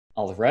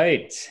All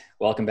right.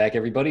 Welcome back,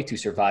 everybody, to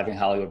Surviving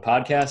Hollywood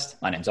Podcast.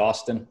 My name's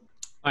Austin.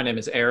 My name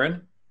is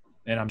Aaron.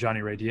 And I'm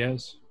Johnny Ray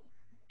Diaz.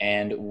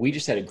 And we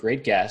just had a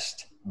great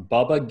guest,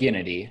 Bubba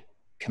Ginnetty,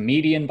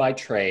 comedian by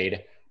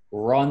trade,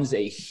 runs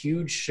a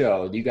huge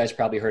show that you guys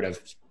probably heard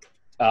of.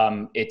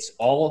 It's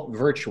all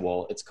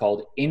virtual. It's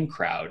called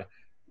InCrowd,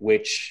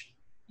 which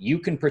you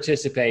can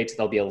participate.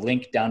 There'll be a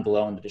link down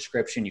below in the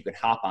description. You can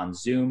hop on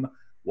Zoom,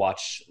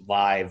 watch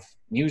live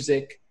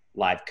music,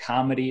 live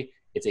comedy.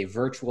 It's a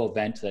virtual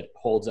event that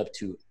holds up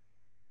to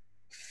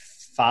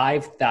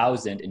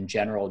 5,000 in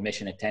general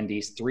admission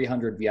attendees,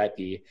 300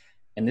 VIP,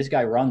 and this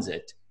guy runs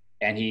it.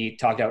 And he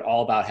talked out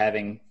all about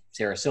having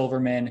Sarah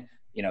Silverman,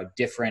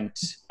 different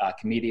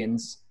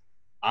comedians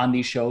on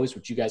these shows,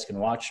 which you guys can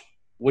watch.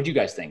 What do you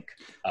guys think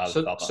of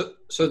Bubba?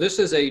 So this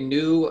is a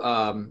new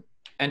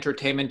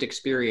entertainment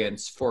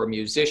experience for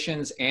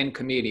musicians and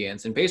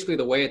comedians. And basically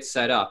the way it's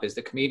set up is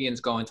the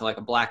comedians go into like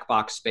a black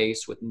box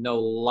space with no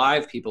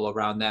live people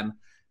around them.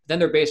 Then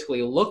they're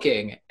basically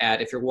looking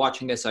at, if you're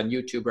watching this on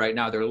YouTube right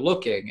now, they're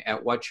looking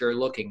at what you're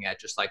looking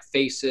at, just like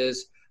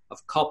faces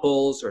of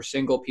couples or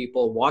single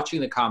people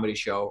watching the comedy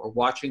show or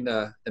watching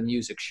the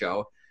music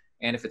show.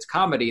 And if it's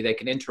comedy, they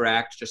can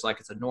interact just like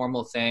it's a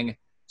normal thing.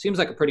 Seems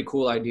like a pretty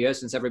cool idea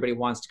since everybody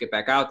wants to get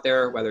back out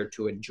there, whether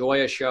to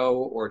enjoy a show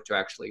or to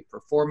actually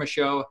perform a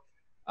show.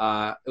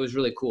 It was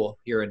really cool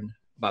hearing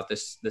about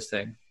this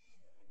thing.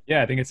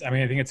 Yeah, I think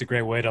it's a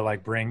great way to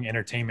like bring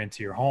entertainment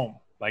to your home.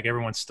 Like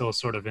everyone's still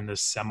sort of in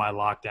this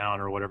semi-lockdown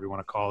or whatever you want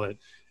to call it.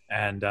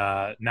 And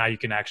now you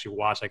can actually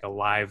watch like a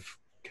live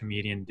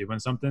comedian doing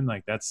something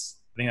like I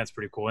think that's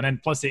pretty cool. And then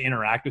plus they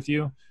interact with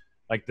you.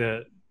 Like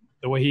the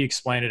way he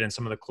explained it in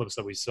some of the clips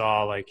that we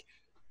saw, like,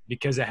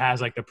 because it has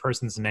like the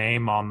person's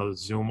name on the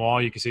Zoom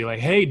wall, you can see like,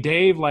 hey,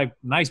 Dave, like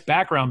nice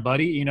background,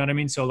 buddy. You know what I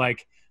mean? So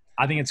like,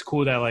 I think it's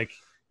cool that like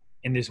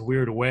in this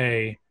weird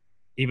way,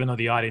 even though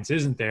the audience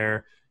isn't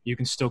there, you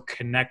can still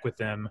connect with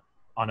them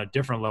on a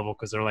different level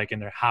because they're like in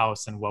their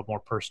house, and how more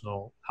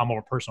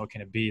personal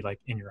can it be like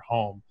in your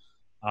home?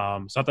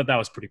 So I thought that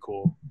was pretty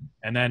cool.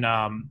 And then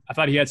I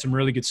thought he had some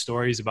really good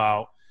stories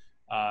about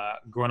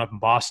growing up in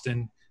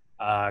Boston,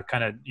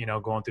 kind of,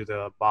 going through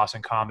the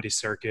Boston comedy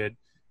circuit.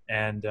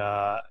 And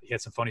he had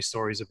some funny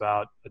stories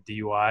about a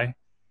DUI,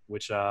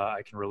 which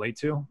I can relate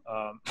to.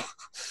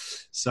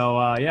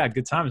 So yeah,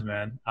 good times,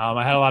 man.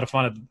 I had a lot of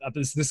fun.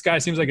 This guy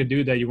seems like a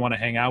dude that you want to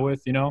hang out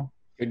with,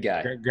 Good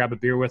guy. Grab a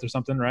beer with or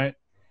something, right?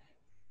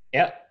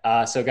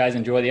 Yeah. So guys,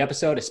 enjoy the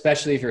episode,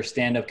 especially if you're a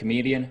stand-up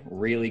comedian.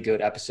 Really good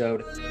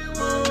episode.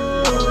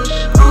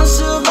 I'ma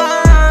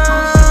survive.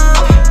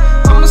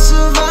 I'ma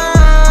survive.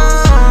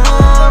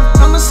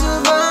 I'ma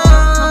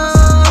survive.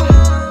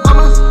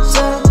 I'ma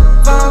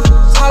survive.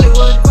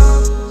 Hollywood.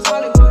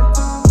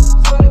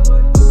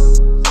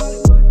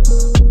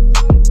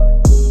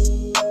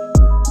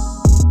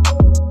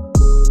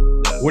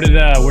 Where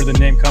did the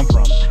name come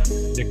from?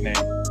 Nickname.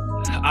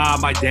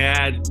 My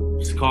dad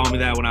used to call me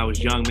that when I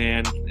was young,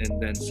 man, and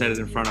then said it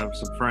in front of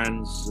some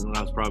friends when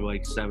I was probably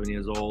like 7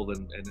 years old,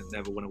 and it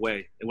never went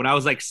away. And when I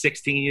was like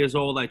 16 years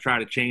old, I tried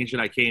to change it.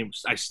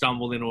 I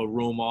stumbled into a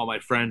room, all my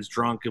friends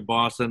drunk in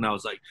Boston. I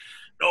was like,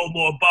 no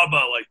more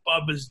Bubba, like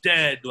Bubba's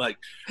dead. Like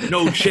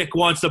no chick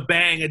wants to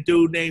bang a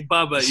dude named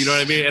Bubba. You know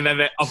what I mean? And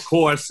then, of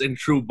course, in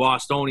true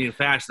Bostonian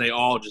fashion, they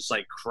all just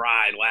like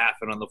cried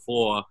laughing on the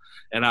floor.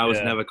 And I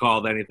was never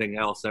called anything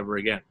else ever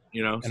again,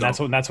 And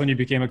so, that's when you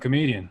became a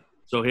comedian.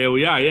 So here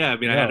we are. Yeah, I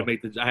mean, I had to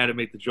make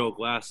the joke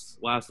last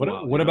while.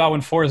 What about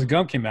when Forrest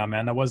Gump came out,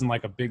 man? That wasn't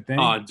like a big thing.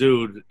 Oh,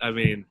 dude. I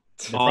mean,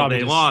 all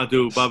day long,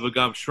 dude. Bubba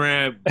Gump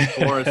Shrimp,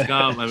 Forrest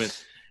Gump. I mean,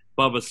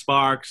 Bubba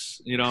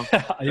Sparks. Yeah,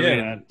 I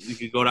mean, you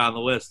could go down the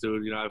list,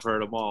 dude. I've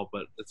heard them all,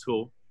 but it's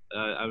cool.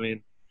 I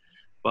mean,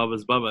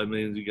 Bubba's Bubba. I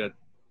mean, you got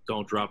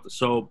Don't Drop the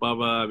Soap,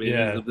 Bubba. I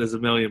mean, there's a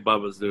million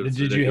Bubbas, dude.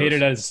 Did you hate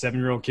it as a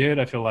 7-year-old kid?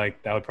 I feel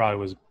like that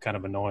was kind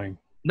of annoying.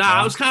 Nah,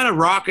 I was kind of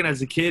rocking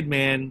as a kid,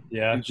 man.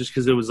 Yeah. Just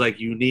because it was like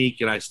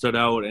unique and I stood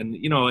out. And,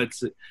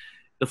 it's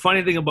the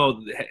funny thing about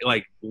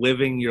like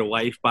living your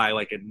life by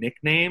like a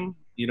nickname,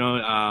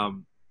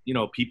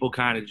 people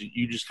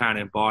you just kind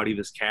of embody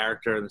this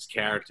character, and this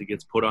character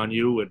gets put on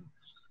you. And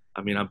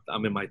I mean,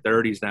 I'm in my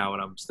 30s now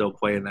and I'm still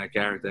playing that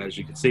character, as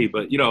you can see.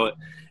 But,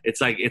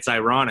 it's like, it's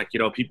ironic,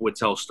 people would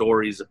tell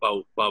stories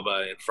about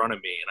Bubba in front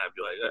of me and I'd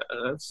be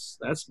like,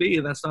 that's me.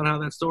 And that's not how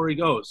that story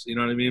goes. You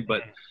know what I mean?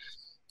 But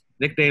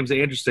nicknames are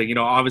interesting.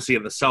 Obviously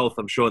in the South,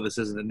 I'm sure this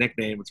isn't a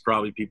nickname. It's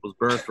probably people's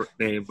birth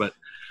name. But,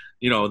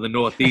 in the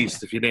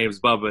Northeast, if your name's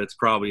Bubba, it's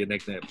probably a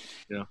nickname.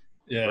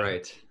 Yeah.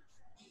 Right.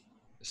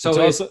 So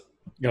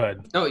go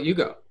ahead. No, you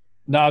go.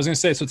 No, I was going to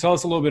say, so tell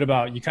us a little bit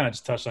about, you kind of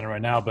just touched on it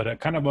right now, but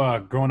kind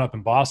of growing up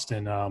in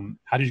Boston,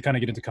 how did you kind of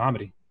get into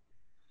comedy?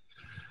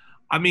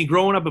 I mean,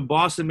 growing up in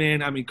Boston,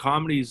 man,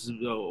 comedy's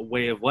a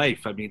way of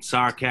life. I mean,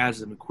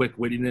 sarcasm and quick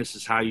wittiness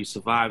is how you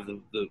survive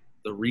the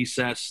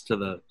recess to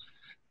the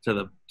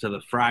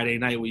Friday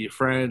night with your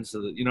friends.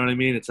 You know what I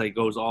mean? It's like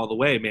goes all the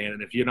way, man.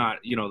 And if you're not,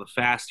 the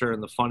faster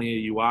and the funnier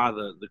you are,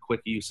 the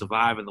quicker you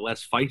survive and the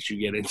less fights you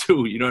get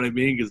into. You know what I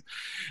mean? Because,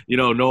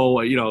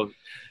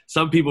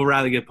 some people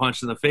rather get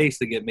punched in the face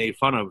than get made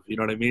fun of. You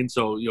know what I mean?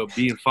 So,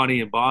 being funny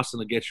in Boston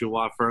will get you a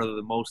lot further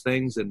than most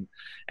things. And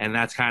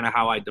that's kind of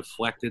how I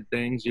deflected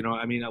things.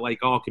 I mean, like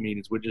all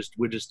comedians, we're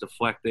just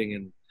deflecting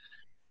and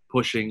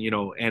pushing,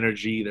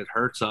 energy that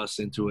hurts us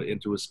into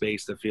a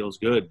space that feels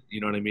good. You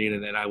know what I mean?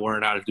 And then I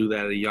learned how to do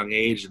that at a young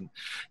age. And,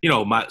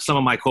 some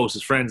of my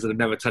closest friends that have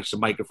never touched a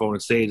microphone on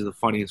stage are the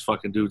funniest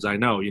fucking dudes I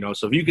know,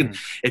 So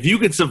if you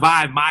can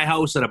survive my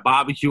house at a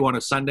barbecue on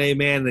a Sunday,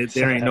 man,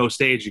 there ain't no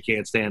stage you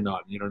can't stand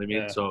on. You know what I mean?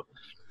 Yeah. So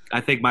I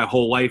think my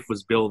whole life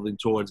was building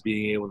towards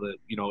being able to,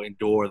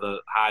 endure the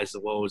highs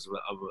and lows of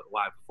a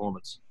live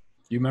performance.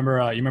 You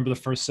remember the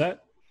first set?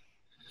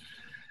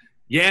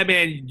 Yeah,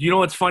 man. You know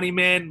what's funny,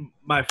 man?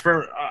 My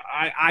first,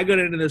 I got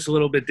into this a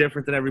little bit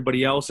different than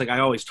everybody else. Like,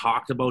 I always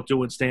talked about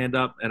doing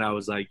stand-up, and I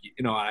was like,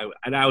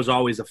 I was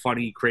always a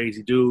funny,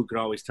 crazy dude, could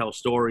always tell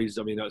stories.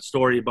 I mean, a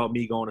story about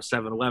me going to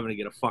 7-Eleven to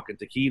get a fucking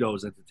taquito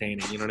is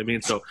entertaining. You know what I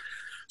mean? So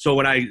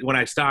when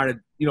I started,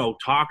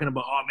 talking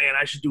about, oh, man,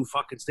 I should do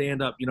fucking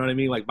stand-up, you know what I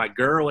mean? Like, my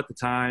girl at the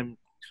time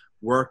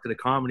worked at a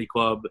comedy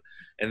club,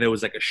 and there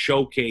was like a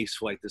showcase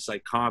for like this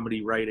like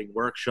comedy writing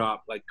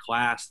workshop like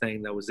class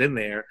thing that was in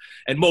there.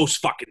 And most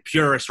fucking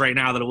purists right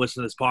now that are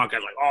listening to this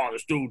podcast like, oh,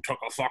 this dude took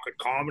a fucking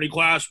comedy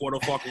class, what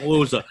a fucking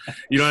loser.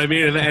 You know what I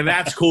mean? And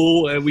that's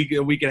cool, and we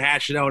can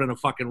hash it out in a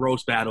fucking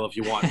roast battle if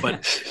you want.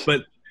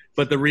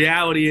 But the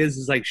reality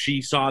is like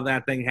she saw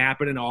that thing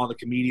happen and all the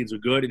comedians were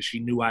good, and she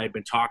knew I had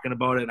been talking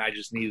about it, and I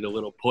just needed a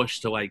little push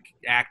to like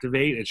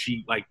activate. And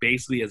she like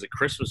basically as a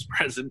Christmas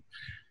present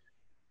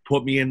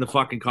put me in the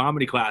fucking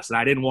comedy class. And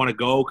I didn't want to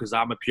go because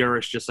I'm a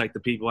purist just like the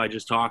people I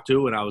just talked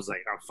to. And I was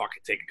like, I'm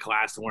fucking taking a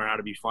class to learn how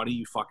to be funny.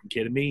 You fucking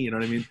kidding me? You know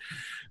what I mean?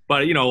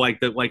 But,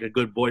 like a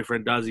good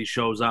boyfriend does, he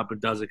shows up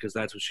and does it because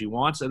that's what she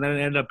wants. And then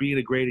it ended up being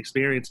a great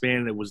experience, man.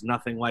 And it was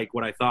nothing like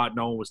what I thought.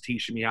 No one was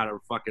teaching me how to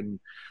fucking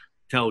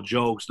tell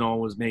jokes. No one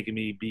was making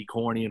me be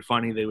corny and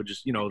funny. They would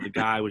just, the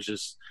guy was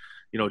just,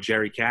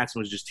 Jerry Katzen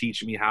was just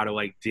teaching me how to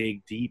like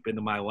dig deep into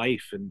my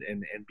life and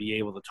be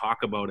able to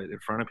talk about it in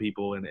front of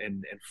people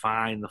and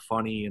find the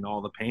funny and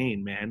all the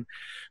pain, man.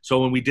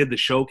 So when we did the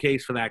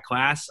showcase for that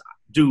class,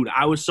 dude,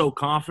 I was so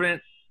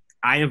confident.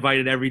 I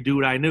invited every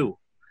dude I knew.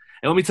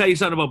 And let me tell you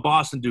something about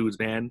Boston dudes,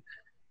 man.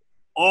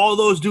 All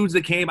those dudes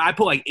that came, I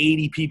put like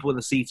 80 people in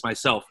the seats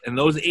myself. And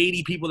those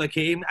 80 people that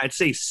came, I'd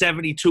say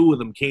 72 of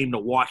them came to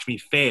watch me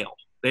fail.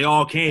 They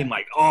all came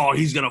like, oh,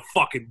 he's going to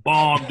fucking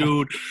bomb,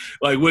 dude.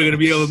 Like, we're going to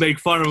be able to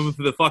make fun of him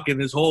for the fucking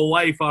his whole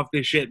life off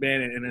this shit,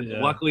 man. And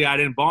luckily I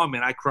didn't bomb,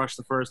 man. I crushed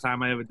the first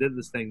time I ever did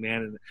this thing,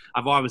 man. And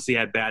I've obviously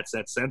had bad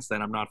sets since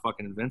then. I'm not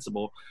fucking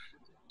invincible.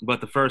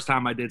 But the first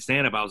time I did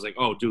stand-up, I was like,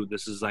 oh, dude,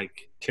 this is like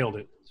 – killed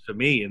it for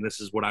me, and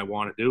this is what I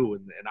want to do.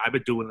 And I've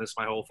been doing this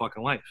my whole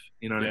fucking life.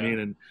 You know what I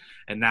mean?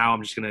 And now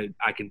I'm just going to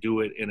 – I can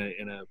do it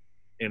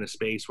in a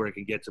space where I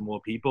can get to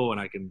more people,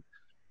 and I can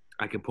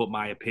put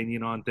my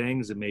opinion on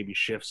things and maybe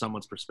shift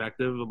someone's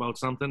perspective about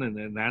something.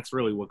 And that's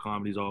really what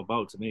comedy's all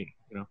about to me,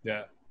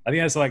 Yeah. I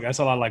think that's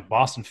a lot of like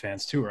Boston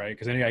fans too, right?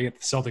 Because I get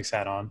the Celtics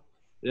hat on.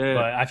 Yeah.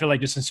 But I feel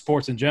like just in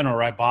sports in general,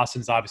 right?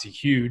 Boston's obviously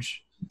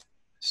huge.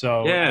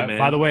 So yeah, man.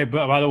 By the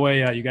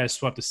way, you guys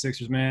swept the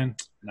Sixers, man.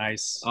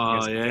 Nice.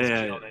 Oh,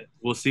 yeah.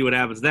 We'll see what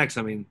happens next.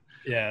 I mean,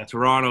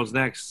 Toronto's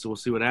next. So we'll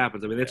see what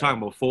happens. I mean, they're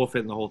talking about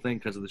forfeiting the whole thing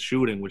because of the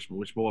shooting, which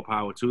more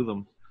power to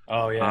them.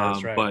 Oh, yeah,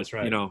 that's right. But, that's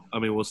right. I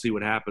mean, we'll see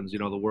what happens.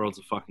 The world's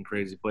a fucking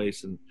crazy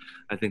place. And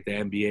I think the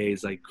NBA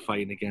is, like,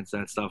 fighting against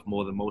that stuff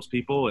more than most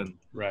people. And,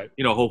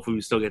 hopefully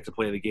we still get to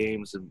play the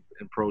games and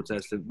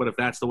protest. But if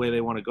that's the way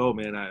they want to go,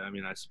 man, I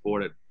mean, I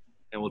support it.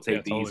 And we'll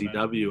take the easy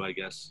W, I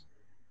guess.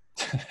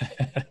 Go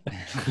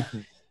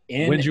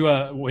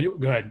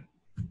ahead.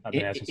 I've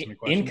been asking so many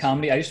questions. In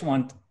comedy,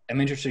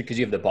 I'm interested because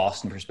you have the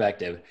Boston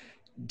perspective.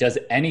 Does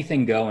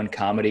anything go in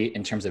comedy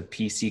in terms of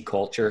PC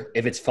culture?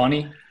 If it's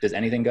funny, does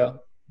anything go?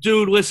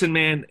 Dude, listen,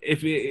 man, if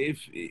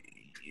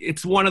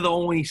it's one of the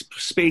only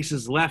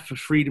spaces left for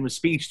freedom of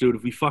speech, dude.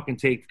 If we fucking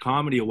take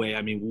comedy away,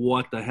 I mean,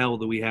 what the hell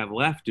do we have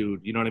left,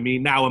 dude? You know what I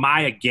mean? Now, am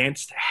I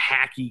against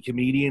hacky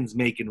comedians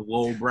making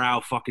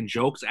lowbrow fucking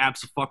jokes?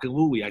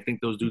 Absolutely. I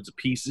think those dudes are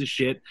pieces of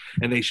shit,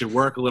 and they should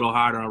work a little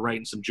harder on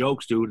writing some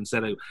jokes, dude,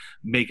 instead of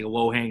making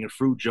low-hanging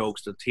fruit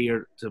jokes to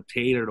cater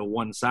to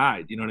one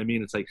side. You know what I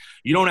mean? It's like,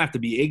 you don't have to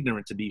be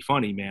ignorant to be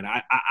funny, man.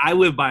 I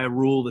live by a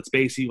rule that's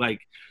basically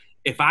like,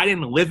 if I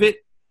didn't live it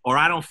or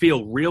I don't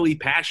feel really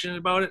passionate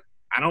about it,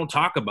 I don't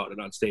talk about it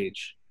on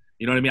stage.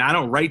 You know what I mean? I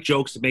don't write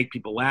jokes to make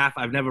people laugh.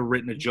 I've never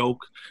written a joke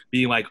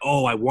being like,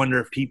 oh, I wonder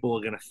if people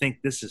are going to think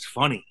this is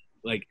funny.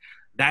 Like,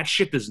 that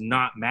shit does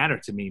not matter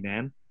to me,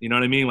 man. You know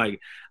what I mean? Like,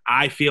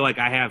 I feel like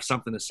I have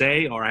something to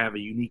say, or I have a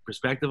unique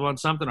perspective on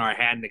something, or I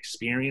had an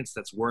experience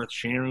that's worth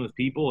sharing with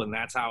people, and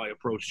that's how I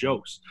approach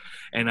jokes.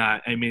 And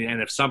I mean,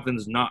 and if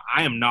something's not,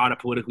 I am not a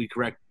politically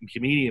correct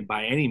comedian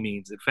by any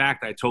means. In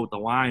fact, I tote the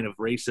line of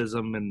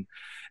racism and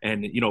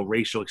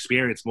racial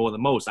experience more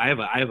than most. I have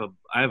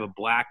a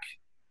black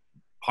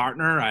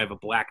partner. I have a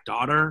black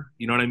daughter.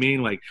 You know what I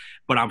mean? Like,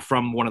 but I'm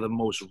from one of the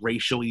most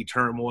racially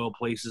turmoil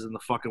places in the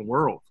fucking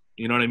world.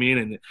 You know what I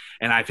mean?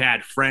 And I've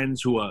had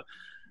friends who are,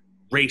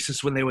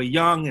 racist when they were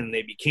young and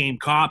they became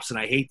cops, and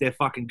I hate their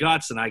fucking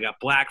guts. And I got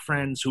black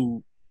friends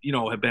who, you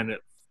know, have been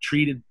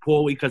treated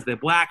poorly because they're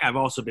black. I've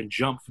also been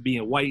jumped for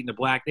being white in a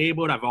black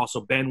neighborhood. I've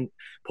also been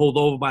pulled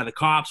over by the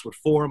cops with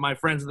 4 of my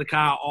friends in the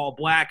car, all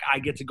black. I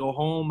get to go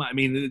home. I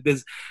mean,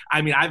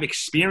 I've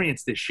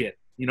experienced this shit.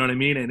 You know what I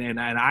mean? And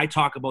I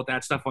talk about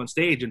that stuff on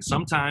stage. And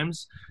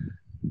sometimes,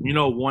 you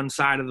know, one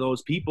side of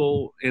those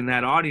people in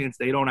that audience,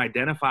 they don't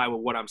identify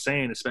with what I'm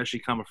saying, especially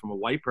coming from a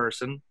white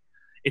person.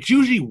 It's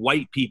usually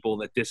white people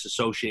that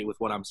disassociate with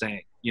what I'm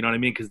saying. You know what I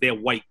mean? Because their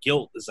white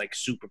guilt is like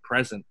super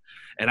present.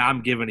 And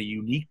I'm giving a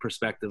unique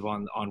perspective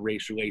on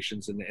race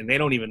relations. And they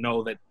don't even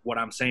know that what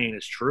I'm saying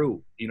is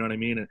true. You know what I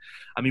mean? And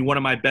I mean, one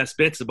of my best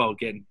bits about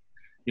getting,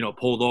 you know,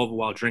 pulled over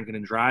while drinking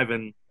and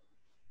driving.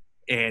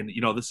 And,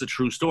 you know, this is a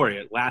true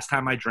story. Last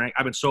time I drank,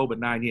 I've been sober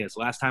 9 years.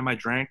 Last time I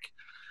drank,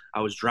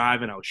 I was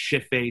driving. I was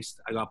shit-faced.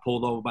 I got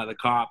pulled over by the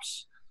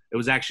cops. It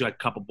was actually like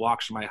a couple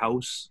blocks from my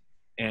house.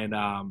 And,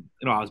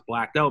 you know, I was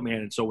blacked out,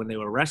 man. And so when they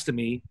were arresting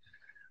me,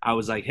 I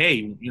was like, hey,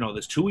 you know,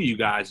 there's 2 of you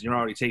guys, and you're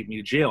already taking me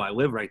to jail. I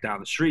live right down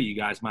the street. You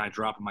guys mind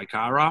dropping my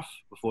car off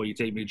before you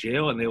take me to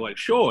jail? And they were like,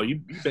 sure,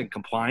 you've been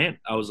compliant.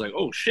 I was like,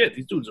 oh, shit,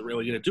 these dudes are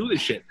really going to do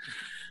this shit.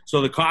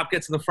 So the cop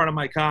gets in the front of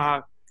my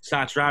car,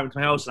 starts driving to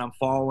my house, and I'm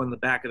following the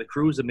back of the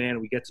cruiser, man.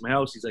 And we get to my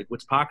house. He's like,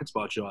 which pocket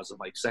spot yours? I'm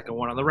like, second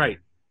one on the right.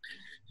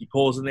 He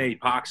pulls in there, he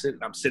parks it,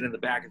 and I'm sitting in the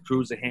back of the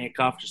cruiser,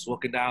 handcuffed, just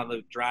looking down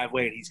the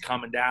driveway, and he's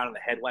coming down, and the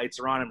headlights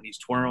are on him, and he's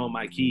twirling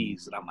my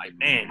keys. And I'm like,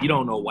 man, you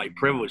don't know white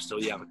privilege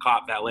till you have a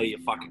cop valet your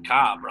fucking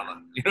car, brother.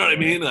 You know what I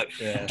mean? Like,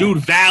 dude,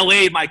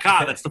 valet my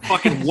car. That's the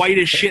fucking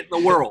whitest shit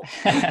in the world.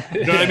 You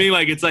know what I mean?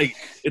 Like, it's like,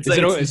 it's is like,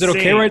 it, is it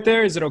okay right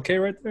there? Is it okay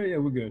right there? Yeah,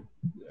 we're good.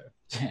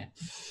 Yeah.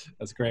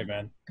 That's great,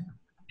 man.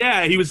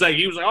 Yeah, he was like,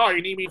 oh,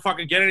 you need me to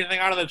fucking get anything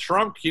out of the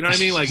trunk? You know what I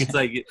mean? Like, it's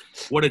like,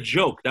 what a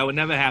joke. That would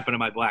never happen to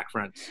my black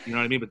friends. You know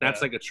what I mean? But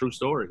that's like a true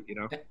story, you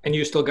know? And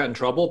you still got in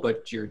trouble,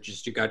 but you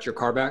got your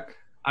car back?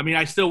 I mean,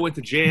 I still went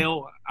to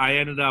jail. I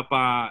ended up,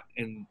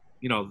 and,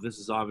 you know, this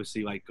is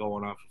obviously like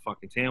going off a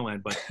fucking tail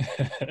end, but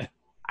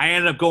I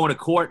ended up going to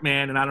court,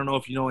 man. And I don't know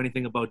if you know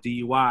anything about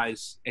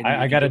DUIs. And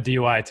I got a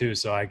DUI too,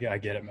 so I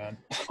get it, man.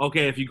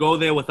 Okay, if you go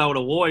there without a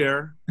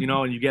lawyer, you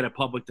know, and you get a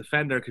public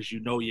defender because you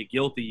know you're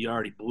guilty, you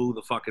already blew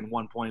the fucking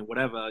 1 point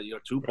whatever,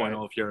 you're 2.0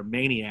 right. If you're a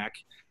maniac,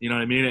 you know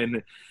what I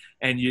mean?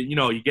 And you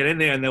know, you get in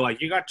there and they're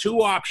like, you got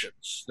 2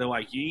 options. They're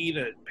like, you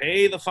either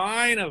pay the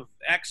fine of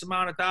X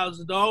amount of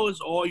 $1,000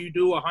 or you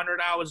do 100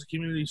 hours of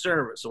community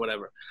service or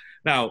whatever.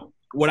 Now,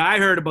 what I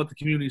heard about the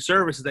community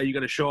service is that you got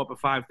to show up at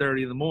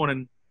 5:30 in the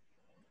morning,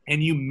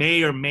 and you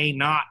may or may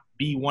not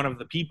be one of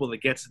the people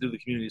that gets to do the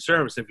community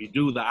service. If you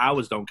do, the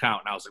hours don't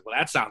count. And I was like, well,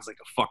 that sounds like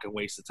a fucking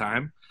waste of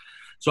time.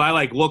 So I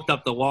like looked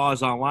up the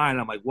laws online.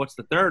 And I'm like, what's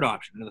the third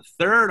option? And the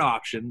third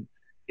option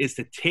is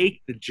to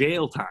take the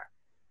jail time.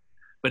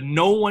 But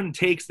no one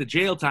takes the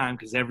jail time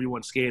because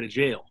everyone's scared of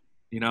jail,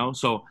 you know?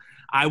 So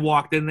I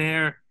walked in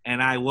there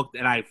and I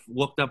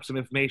looked up some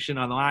information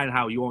online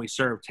how you only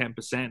serve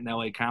 10% in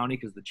LA County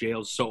because the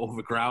jail's so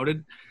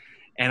overcrowded.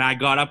 And I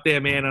got up there,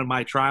 man, on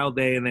my trial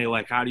day, and they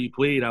like, how do you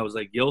plead? I was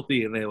like,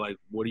 guilty. And they're like,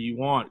 what do you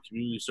want?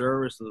 Community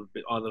service or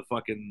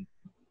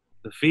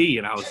the fee?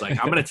 And I was like,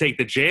 I'm going to take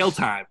the jail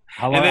time.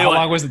 How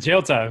long was the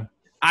jail time?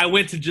 I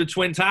went to the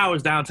Twin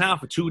Towers downtown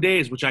for 2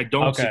 days, which I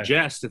don't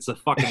suggest. It's the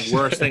fucking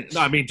worst thing. No,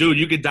 I mean, dude,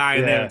 you could die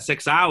in there in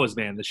 6 hours,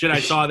 man. The shit I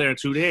saw there in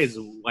 2 days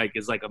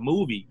is like a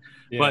movie.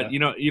 Yeah. But,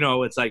 you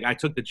know, it's like I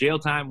took the jail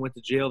time, went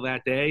to jail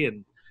that day,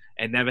 and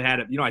never had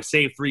it. You know, I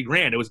saved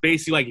 $3,000. It was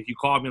basically like if you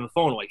called me on the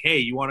phone, like, hey,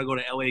 you want to go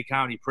to LA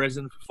County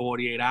Prison for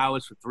 48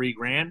 hours for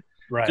 $3,000?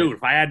 Right. Dude,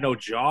 if I had no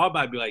job,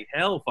 I'd be like,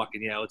 hell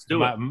fucking yeah, let's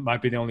do it.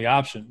 Might be the only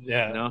option.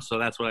 Yeah. You know, so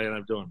that's what I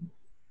ended up doing.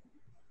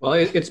 Well,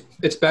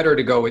 it's better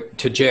to go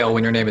to jail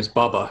when your name is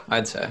Bubba,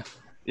 I'd say.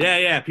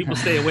 Yeah. People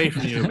stay away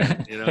from you,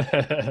 man. You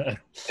know?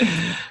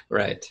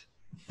 Right.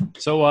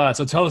 So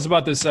tell us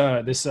about this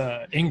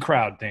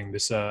InCrowd thing,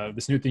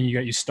 this new thing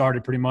you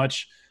started pretty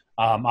much.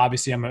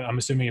 Obviously, I'm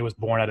assuming it was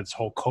born out of this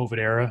whole COVID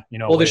era. You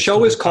know, well, the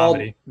show is called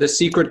The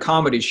Secret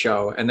Comedy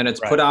Show, and then it's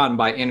put on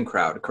by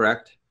InCrowd,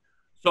 correct?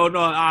 So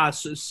no,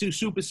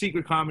 Super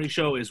Secret Comedy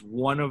Show is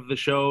one of the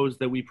shows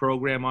that we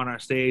program on our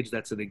stage.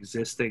 That's an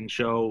existing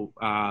show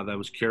that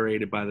was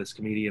curated by this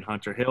comedian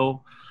Hunter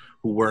Hill,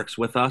 who works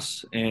with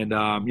us, and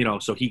you know,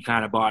 so he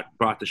kind of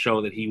brought the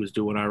show that he was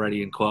doing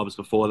already in clubs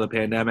before the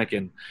pandemic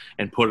and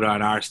put it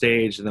on our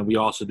stage. And then we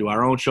also do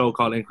our own show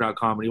called InCrowd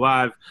Comedy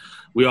Live.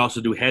 We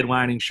also do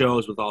headlining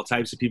shows with all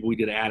types of people. We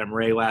did Adam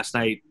Ray last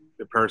night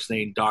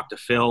impersonating Dr.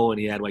 Phil, and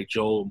he had like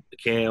Joel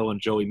McHale and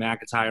Joey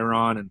McIntyre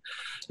on. And,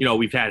 you know,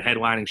 we've had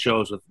headlining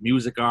shows with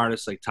music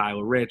artists like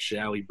Tyler Rich,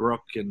 Ally Brooke,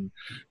 and,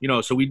 you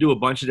know, so we do a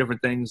bunch of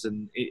different things.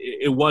 And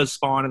it was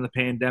spawned in the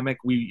pandemic.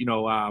 We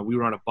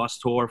were on a bus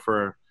tour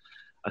for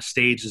a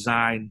stage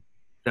design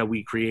that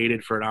we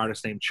created for an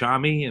artist named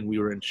Chami, and we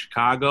were in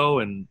Chicago,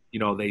 and, you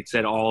know, they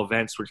said all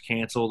events were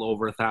canceled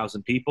over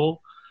 1,000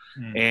 people.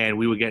 And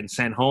we were getting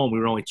sent home. We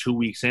were only 2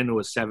 weeks into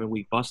a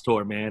 7-week bus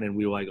tour, man. And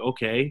we were like,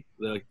 okay,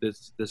 like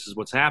this is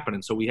what's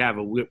happening. So we have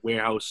a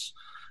warehouse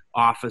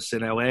office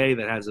in LA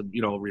that has a,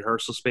 you know,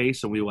 rehearsal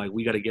space, and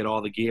we got to get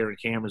all the gear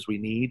and cameras we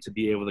need to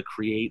be able to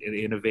create and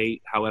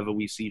innovate however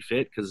we see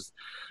fit, because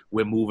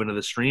we're moving to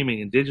the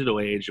streaming and digital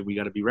age, and we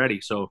got to be ready.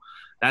 So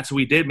that's what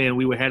we did, man.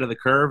 We were ahead of the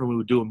curve, and we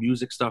were doing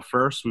music stuff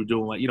first. We were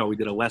doing, like, you know, we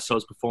did a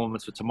Lesso's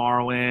performance for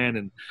Tomorrowland,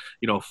 and,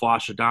 you know,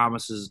 Flasha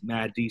Damas's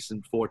Mad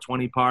Decent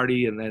 420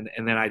 party, and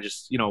then I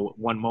just, you know,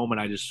 one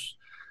moment I just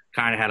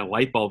kind of had a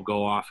light bulb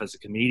go off as a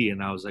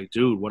comedian. I was like,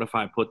 dude, what if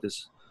I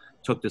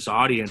took this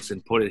audience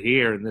and put it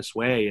here in this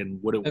way,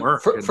 and would it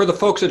work? For the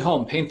folks at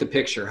home, paint the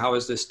picture. How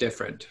is this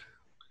different?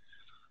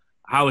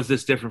 How is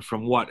this different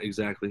from what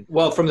exactly?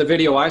 Well, from the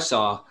video I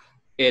saw,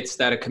 it's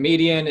that a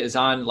comedian is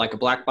on like a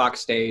black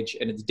box stage,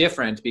 and it's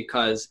different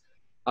because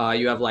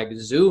you have like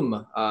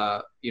Zoom,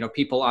 you know,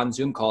 people on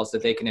Zoom calls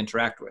that they can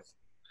interact with.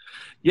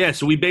 Yeah,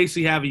 so we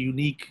basically have a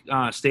unique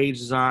stage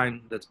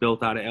design that's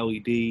built out of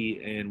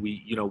LED, and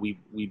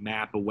we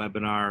map a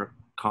webinar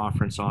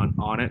conference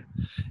on it,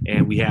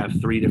 and we have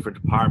 3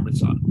 different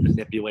departments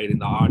manipulating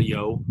the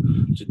audio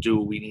to do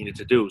what we needed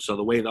to do. So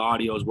the way the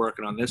audio is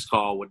working on this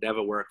call would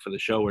never work for the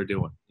show we're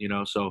doing, you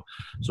know. So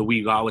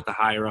we got with the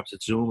higher ups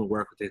at Zoom and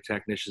work with the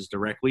technicians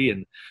directly,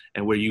 and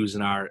we're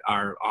using our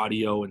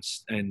audio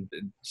and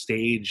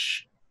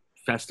stage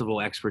festival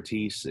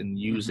expertise and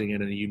using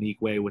it in a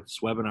unique way with this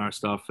webinar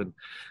stuff, and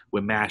we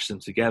mash them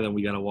together.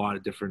 We got a lot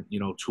of different, you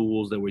know,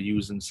 tools that we're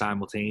using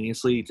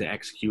simultaneously to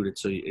execute it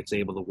so it's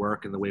able to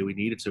work in the way we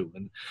need it to.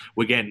 And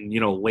we're getting, you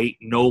know,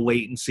 no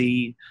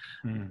latency,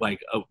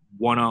 like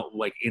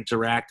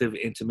interactive,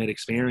 intimate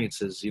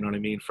experiences, you know what I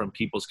mean, from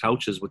people's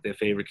couches with their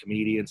favorite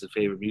comedians and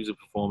favorite music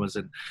performers,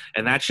 and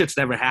that shit's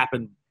never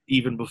happened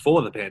even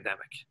before the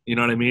pandemic. You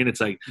know what I mean? It's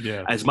like,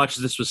 as much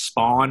as this was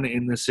spawned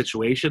in this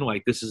situation,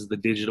 like, this is the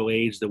digital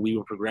age that we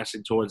were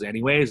progressing towards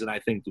anyways. And I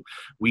think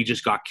we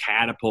just got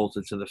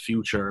catapulted to the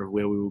future of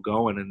where we were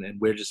going. And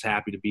we're just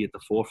happy to be at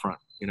the forefront,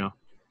 you know?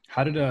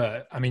 How did,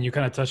 I mean, you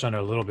kind of touched on it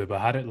a little bit,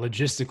 but how did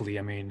logistically,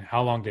 I mean,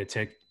 how long did it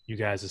take you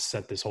guys to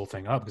set this whole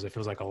thing up? Because it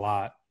feels like a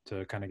lot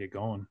to kind of get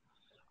going.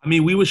 I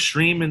mean, we were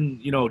streaming,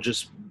 you know,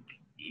 just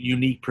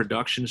unique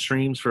production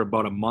streams for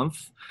about a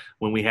month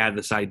when we had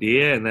this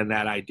idea, and then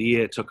that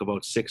idea took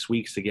about 6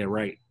 weeks to get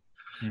right.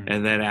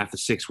 And then after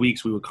 6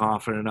 weeks, we were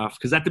confident enough,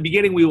 because at the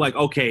beginning we were like,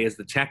 okay, is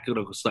the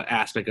technical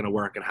aspect going to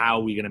work, and how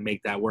are we going to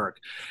make that work?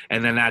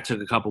 And then that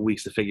took a couple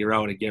weeks to figure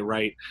out and get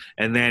right.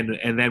 And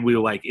then we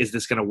were like, is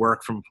this going to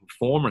work from a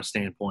performer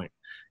standpoint?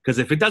 Because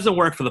if it doesn't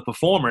work for the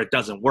performer, it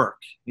doesn't work.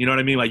 You know what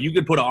I mean? Like, you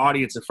could put an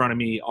audience in front of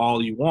me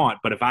all you want,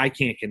 but if I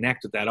can't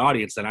connect with that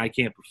audience, then I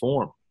can't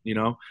perform, you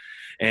know?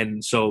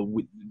 And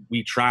so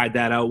we tried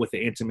that out with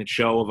the intimate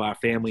show of our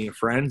family and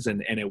friends,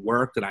 and it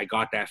worked. And I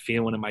got that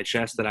feeling in my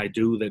chest that I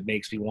do that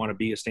makes me want to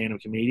be a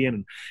stand-up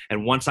comedian.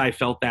 And once I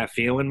felt that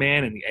feeling,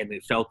 man, and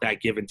it felt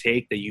that give and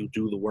take that you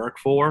do the work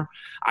for,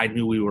 I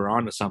knew we were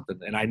onto something,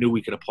 and I knew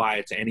we could apply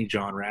it to any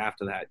genre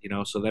after that, you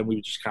know? So then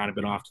we've just kind of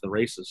been off to the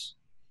races.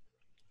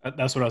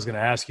 That's what I was going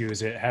to ask you.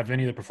 Have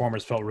any of the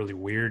performers felt really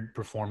weird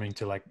performing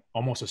to like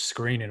almost a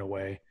screen in a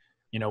way?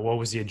 You know, what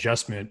was the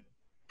adjustment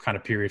kind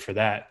of period for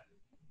that?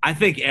 I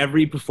think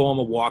every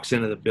performer walks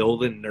into the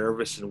building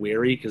nervous and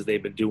weary because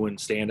they've been doing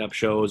stand-up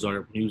shows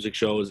or music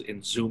shows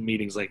in Zoom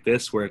meetings like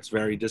this where it's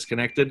very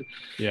disconnected.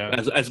 Yeah.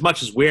 As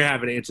much as we're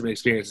having an intimate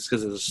experience, it's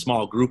because there's a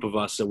small group of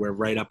us that we're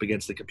right up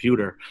against the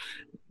computer.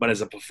 But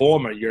as a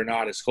performer, you're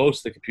not as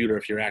close to the computer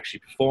if you're actually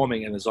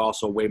performing, and there's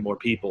also way more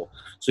people.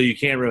 So you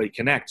can't really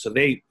connect. So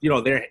they, you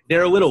know,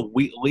 they're a little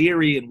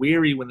leery and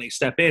weary when they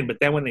step in, but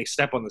then when they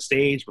step on the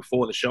stage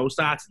before the show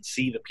starts and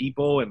see the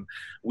people and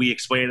we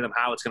explain to them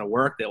how it's going to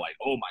work, they're like,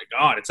 oh my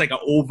God, it's like an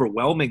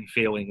overwhelming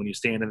feeling when you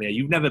stand in there.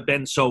 You've never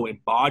been so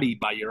embodied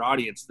by your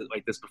audience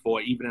like this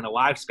before, even in a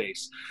live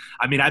space.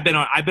 I mean, I've been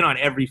on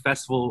every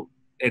festival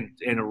and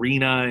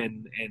arena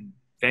and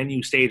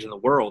venue stage in the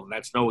world, and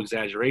that's no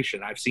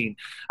exaggeration. I've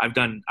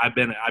been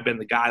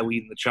the guy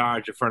leading the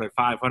charge in front of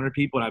 500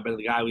 people, and I've been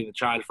the guy leading the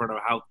charge in front of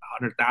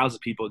 100,000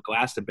 people at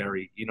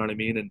Glastonbury. You know what I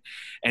mean?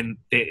 And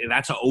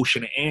that's an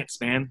ocean of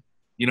ants, man.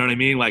 You know what I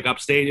mean? Like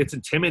upstage, it's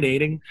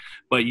intimidating,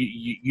 but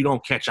you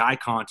don't catch eye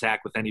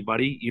contact with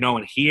anybody, you know.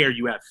 And here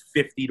you have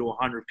 50 to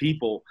 100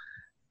 people,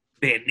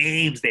 their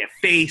names, their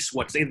face,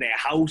 what's in their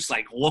house,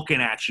 like looking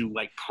at you,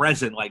 like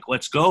present, like,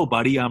 let's go,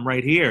 buddy, I'm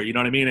right here. You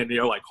know what I mean? And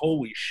you're like,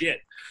 holy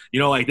shit.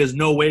 You know, like there's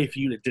no way for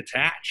you to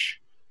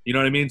detach. You know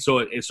what I mean? So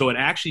it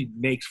actually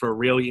makes for a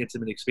really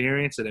intimate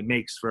experience, and it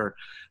makes for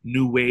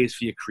new ways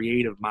for your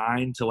creative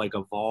mind to like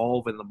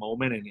evolve in the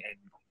moment, and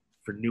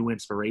for new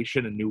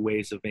inspiration and new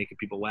ways of making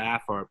people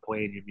laugh or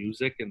playing your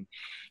music. And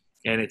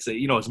it's,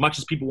 you know, as much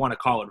as people want to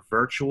call it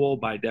virtual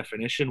by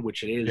definition,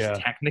 which it is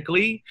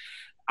technically,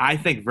 I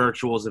think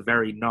virtual is a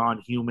very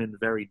non-human,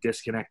 very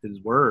disconnected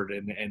word.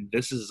 And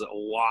this is a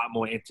lot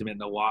more intimate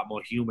and a lot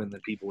more human than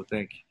people would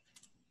think.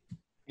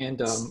 And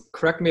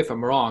correct me if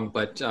I'm wrong,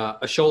 but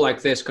a show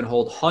like this can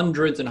hold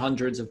hundreds and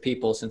hundreds of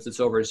people since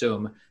it's over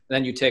Zoom. And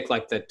then you take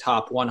like the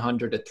top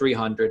 100 to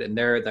 300, and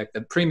they're like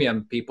the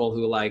premium people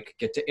who like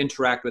get to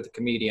interact with the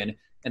comedian,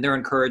 and they're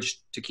encouraged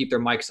to keep their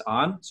mics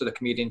on so the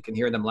comedian can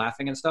hear them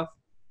laughing and stuff.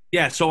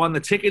 Yeah, so on the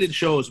ticketed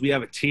shows, we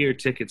have a tiered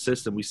ticket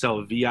system. We sell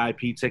a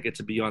VIP ticket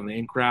to be on the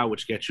in-crowd,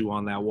 which gets you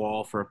on that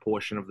wall for a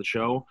portion of the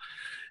show.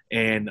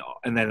 And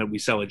then we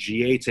sell a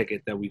GA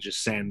ticket that we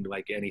just send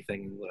like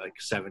anything like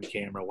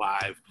 7-camera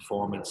live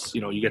performance.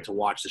 You get to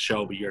watch the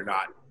show, but you're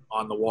not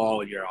on the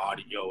wall and your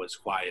audio is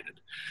quieted.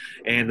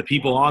 And the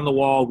people on the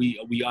wall,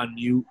 we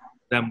unmute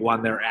them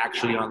when they're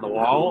actually on the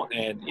wall.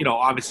 And,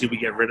 obviously we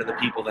get rid of the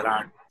people that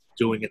aren't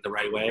doing it the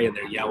right way and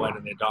they're yelling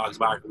and their dogs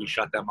bark and we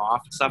shut them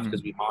off and stuff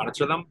because we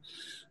monitor them.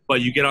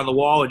 But you get on the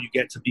wall and you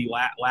get to be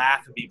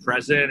laugh and be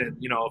present. And,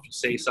 if you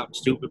say something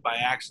stupid by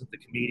accident, the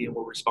comedian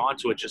will respond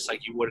to it just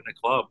like you would in a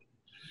club.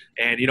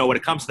 And, when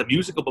it comes to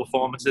musical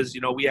performances,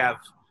 we have,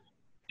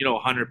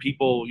 100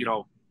 people,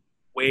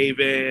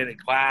 waving and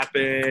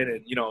clapping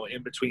and,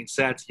 in between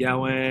sets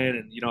yelling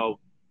and,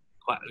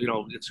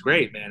 it's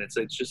great, man.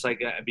 It's just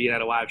like being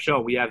at a live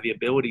show. We have the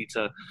ability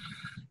to,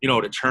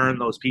 to turn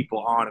those people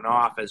on and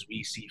off as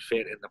we see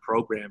fit in the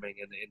programming.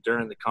 And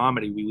during the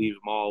comedy, we leave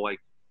them all like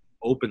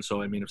open.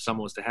 So, I mean, if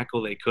someone was to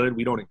heckle, they could.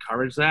 We don't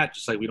encourage that,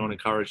 just like we don't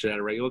encourage it at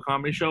a regular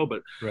comedy show.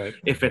 But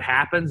if it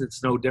happens,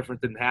 it's no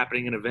different than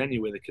happening in a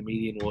venue where the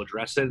comedian will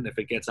address it. And if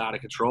it gets out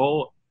of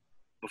control,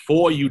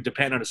 before you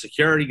depend on a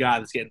security guy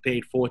that's getting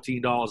paid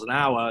 $14 an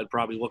hour,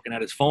 probably looking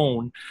at his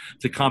phone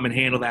to come and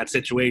handle that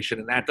situation.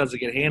 And that doesn't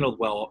get handled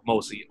well,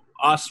 mostly.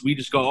 Us, we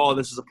just go, oh,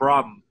 this is a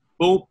problem.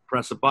 Boom,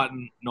 press a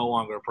button, no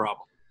longer a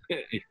problem.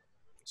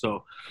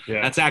 So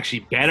that's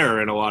actually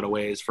better in a lot of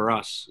ways for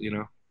us,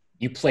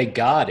 You play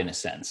God in a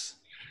sense.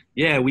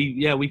 Yeah,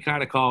 we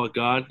kind of call it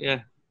God.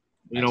 Yeah.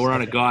 We're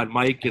on a God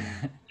mic.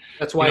 And,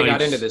 that's why I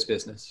got into this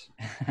business.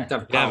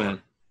 Yeah,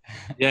 man.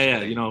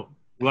 Yeah.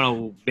 We want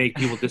to make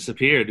people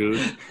disappear, dude.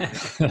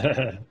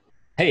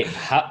 Hey,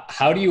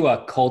 how do you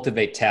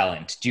cultivate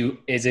talent?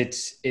 Since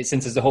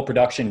it's the whole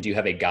production, do you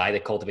have a guy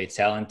that cultivates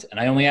talent? And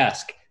I only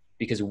ask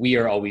because we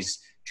are always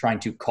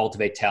trying to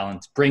cultivate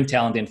talent, bring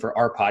talent in for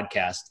our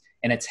podcast.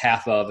 And it's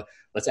half of,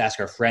 let's ask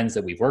our friends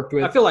that we've worked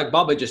with. I feel like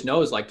Bubba just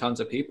knows like tons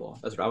of people.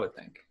 That's what I would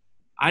think.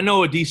 I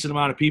know a decent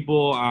amount of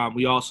people.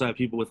 We also have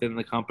people within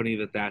the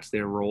company that's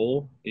their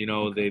role.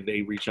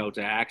 They reach out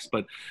to acts,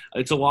 but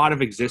it's a lot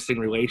of existing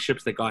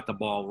relationships that got the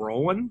ball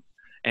rolling.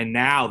 And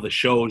now the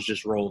shows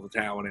just roll the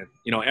talent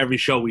in. Every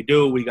show we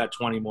do, we got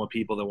 20 more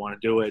people that want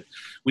to do it.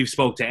 We've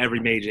spoke to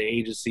every major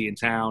agency in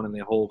town and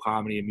the whole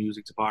comedy and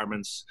music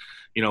departments.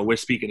 We're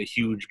speaking to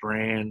huge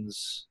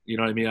brands. You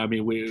know what I mean? I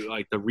mean, we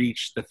like the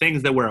reach, the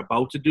things that we're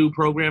about to do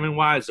programming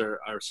wise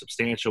are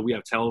substantial. We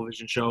have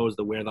television shows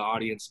that we're the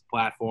audience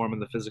platform and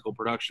the physical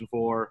production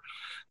for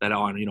that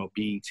on,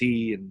 BET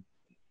and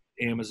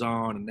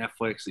Amazon and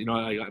Netflix.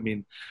 I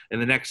mean, in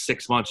the next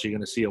 6 months, you're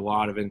going to see a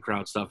lot of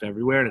in-crowd stuff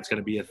everywhere, and it's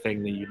going to be a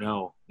thing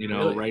that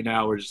really? Right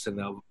now we're just in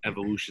the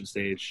evolution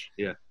stage.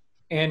 Yeah.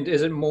 And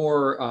is it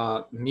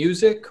more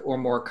music or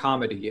more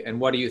comedy? And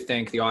what do you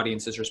think the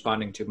audience is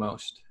responding to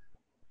most?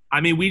 I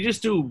mean, we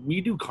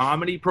do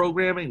comedy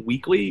programming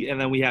weekly,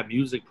 and then we have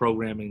music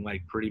programming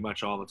like pretty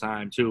much all the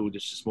time too.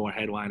 Just more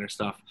headliner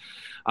stuff.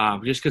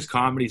 Just because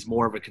comedy is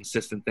more of a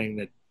consistent thing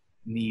that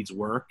needs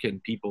work,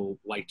 and people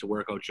like to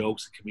work out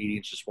jokes, and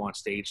comedians just want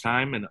stage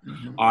time, and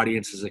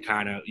audiences are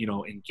kind of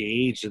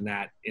engaged in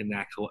that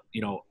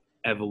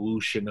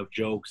evolution of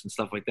jokes and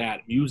stuff like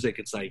that. Music,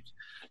 it's like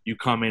you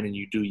come in and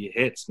you do your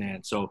hits,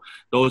 man. So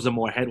those are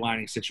more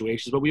headlining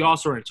situations, but we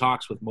also are in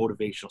talks with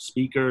motivational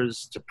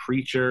speakers to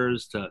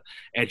preachers to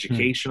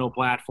educational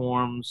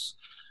platforms.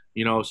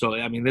 So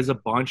I mean, there's a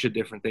bunch of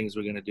different things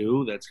we're going to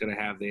do that's going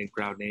to have the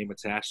in-crowd name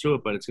attached to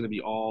it, but it's going to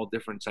be all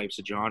different types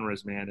of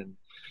genres, man, and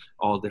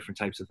all different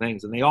types of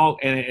things. And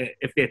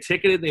if they're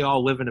ticketed, they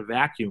all live in a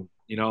vacuum,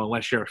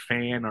 unless you're a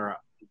fan or a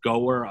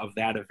goer of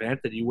that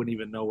event, that you wouldn't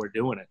even know we're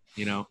doing it,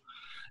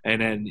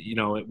 And then,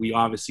 we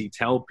obviously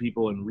tell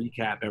people and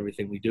recap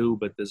everything we do,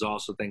 but there's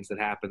also things that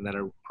happen that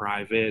are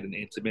private and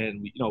intimate.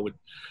 And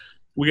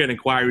we get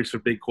inquiries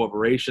from big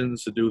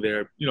corporations to do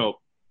their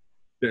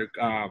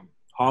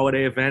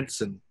holiday events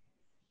and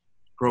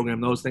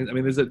program those things. I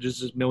mean, there's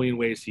just a million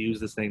ways to use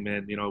this thing,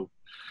 man,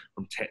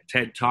 from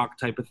TED Talk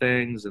type of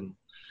things. And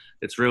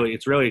it's really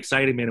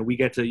exciting, man. And we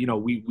get to,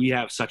 we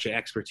have such an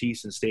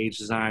expertise in stage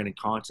design and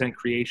content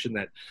creation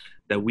that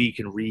we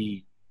can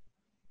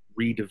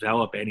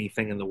redevelop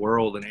anything in the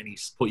world and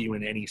put you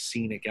in any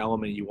scenic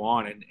element you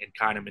want and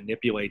kind of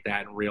manipulate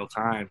that in real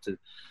time to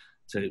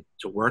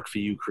work for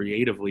you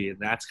creatively. And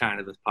that's kind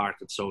of the part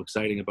that's so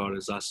exciting about it,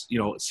 is us,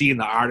 seeing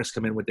the artists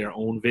come in with their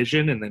own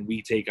vision, and then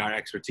we take our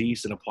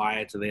expertise and apply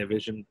it to their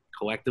vision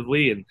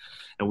collectively. And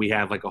we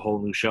have like a whole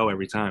new show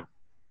every time.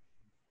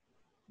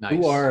 Nice.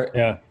 Who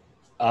are,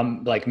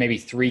 like maybe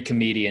 3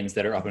 comedians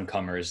that are up and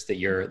comers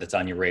that's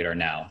on your radar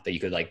now that you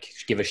could like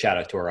give a shout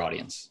out to our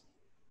audience?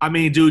 I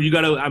mean, dude,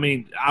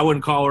 I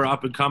wouldn't call her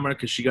up and comer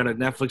because she got a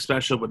Netflix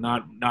special, but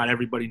not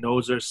everybody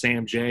knows her.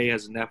 Sam J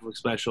has a Netflix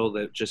special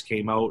that just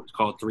came out. It's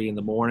called 3 in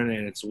the Morning,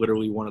 and it's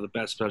literally one of the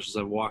best specials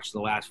I've watched in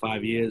the last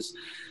 5 years.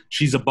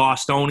 She's a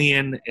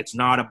Bostonian. It's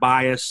not a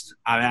biased.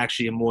 I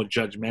actually am more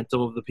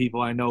judgmental of the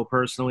people I know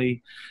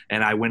personally,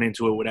 and I went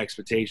into it with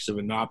expectations of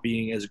it not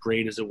being as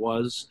great as it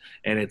was,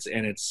 and it's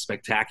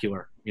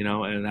spectacular,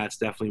 and that's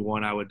definitely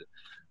one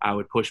I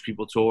would push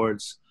people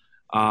towards.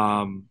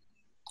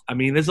 I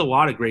mean, there's a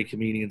lot of great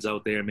comedians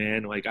out there,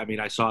 man. Like, I mean,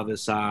 I saw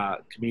this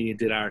comedian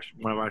did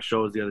one of our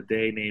shows the other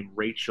day named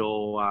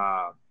Rachel.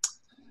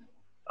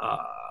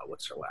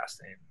 What's her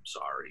last name?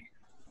 Sorry.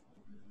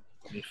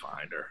 Let me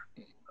find her.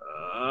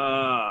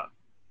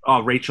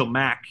 Rachel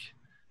Mack.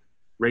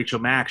 Rachel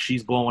Mack,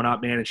 she's blowing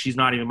up, man, and she's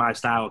not even my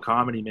style of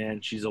comedy, man.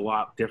 She's a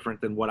lot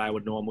different than what I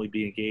would normally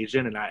be engaged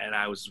in, and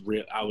I was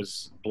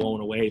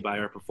blown away by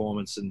her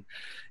performance in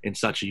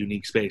such a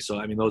unique space. So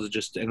I mean, those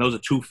are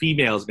two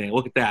females, man.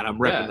 Look at that, I'm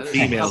repping the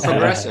females.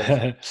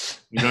 Progressive.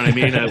 You know what I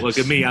mean? Look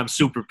at me, I'm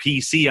super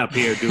PC up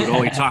here, dude.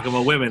 Only talking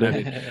about women.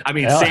 I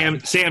mean,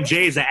 Sam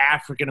J is an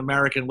African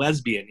American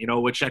lesbian.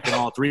 We're checking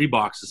all 3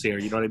 boxes here.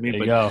 You know what I mean?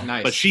 There you go.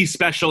 Nice. But she's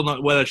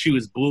special, whether she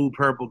was blue,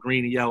 purple,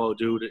 green, or yellow,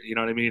 dude. You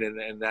know what I mean?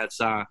 And that's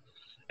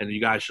and you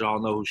guys should all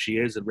know who she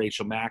is. And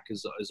Rachel Mack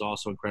is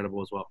also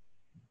incredible as well.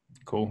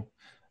 Cool.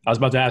 I was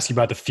about to ask you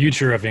about the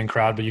future of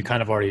InCrowd, but you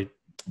kind of already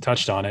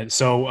touched on it.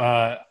 So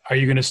are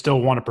you going to still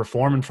want to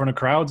perform in front of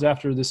crowds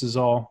after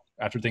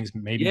things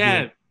maybe?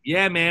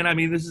 Yeah, man. I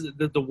mean, this is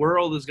the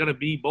world is going to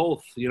be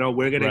both.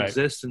 We're going to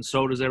exist, and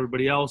so does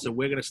everybody else. And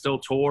we're going to still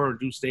tour and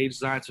do stage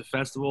designs for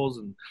festivals,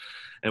 and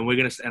I'm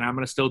going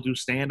to still do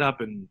stand up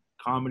and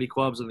comedy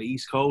clubs on the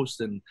East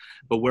Coast,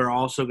 but we're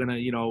also gonna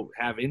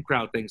have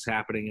InCrowd things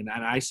happening, and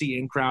I see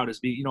InCrowd as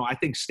being I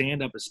think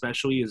stand up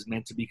especially is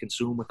meant to be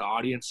consumed with the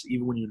audience.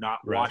 Even when you're not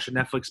watching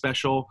Netflix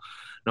special,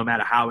 no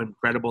matter how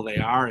incredible they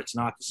are, it's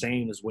not the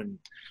same as when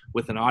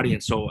with an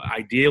audience. So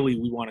ideally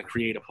we want to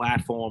create a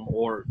platform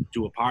or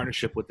do a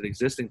partnership with an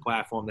existing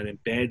platform that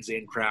embeds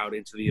InCrowd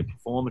into the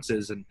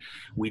performances, and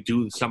we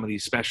do some of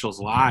these specials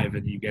live,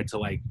 and you get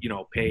to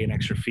pay an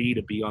extra fee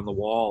to be on the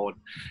wall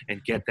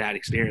and get that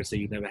experience that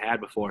you've never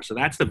had before. So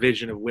that's the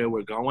vision of where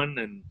we're going,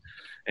 and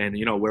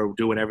we're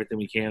doing everything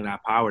we can in our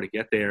power to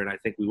get there, and I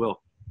think we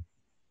will.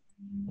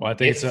 Well, I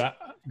think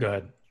go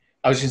ahead.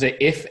 I was going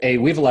to say,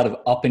 we have a lot of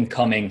up and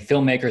coming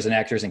filmmakers and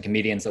actors and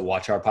comedians that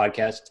watch our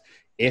podcast.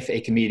 If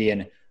a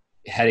comedian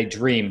had a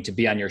dream to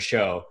be on your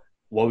show,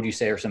 what would you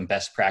say are some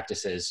best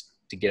practices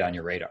to get on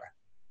your radar?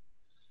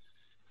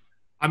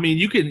 I mean,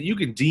 you can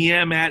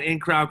DM at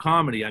InCrowd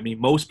Comedy. I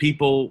mean, most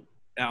people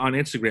on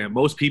Instagram,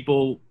 most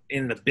people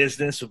in the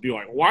business would be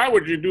like, why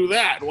would you do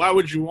that? Why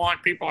would you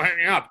want people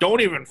hanging up?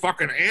 Don't even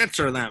fucking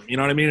answer them. You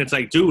know what I mean? It's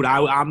like, dude,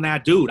 I'm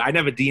that dude. I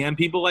never DM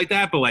people like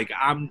that, but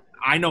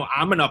I know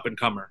I'm an up and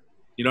comer.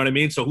 You know what I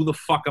mean? So who the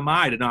fuck am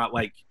I to not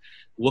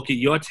look at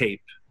your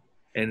tape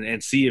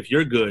and see if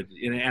you're good?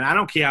 And I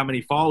don't care how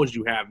many followers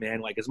you have,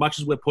 man. As much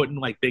as we're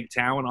putting big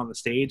talent on the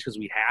stage because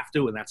we have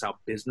to, and that's how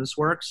business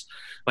works.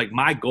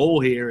 My goal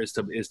here is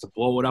to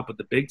blow it up with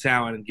the big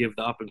talent and give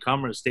the up and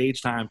comers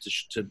stage time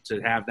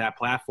to have that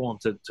platform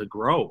to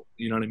grow.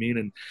 You know what I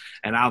mean?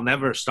 And I'll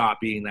never stop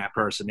being that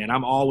person, man.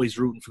 I'm always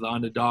rooting for the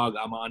underdog.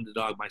 I'm an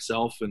underdog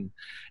myself, and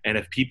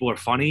if people are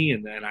funny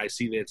and I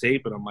see their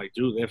tape and I'm like,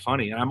 dude, they're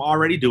funny, and I'm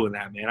already doing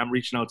that, man. I'm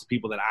reaching out to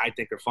people that I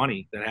think are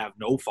funny that have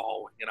no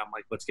following, and I'm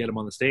like, let's get them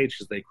on the stage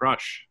because they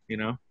crush.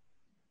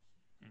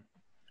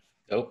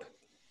 Dope.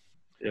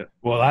 Yeah.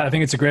 Well, I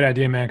think it's a great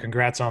idea, man.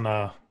 Congrats on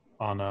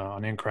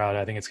InCrowd.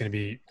 I think it's going to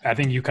be. I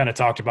think you kind of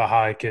talked about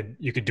how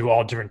you could do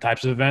all different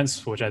types of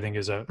events, which I think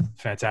is a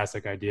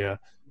fantastic idea.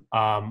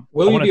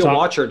 Will you be a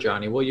watcher,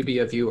 Johnny? Will you be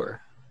a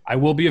viewer? I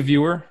will be a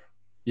viewer.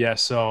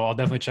 Yes, so I'll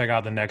definitely check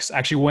out the next.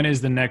 Actually, when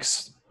is the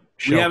next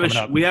show coming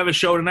up? We have a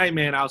show tonight,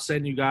 man. I'll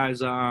send you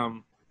guys.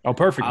 Oh,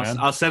 perfect, man.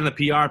 I'll send the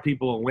PR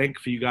people a link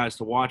for you guys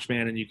to watch,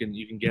 man, and you can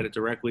get it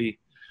directly.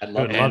 I'd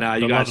love it.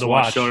 And you guys to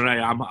watch the show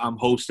tonight. I'm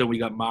hosting. We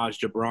got Maj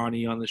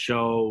Jabrani on the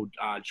show,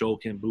 Joel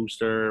Kim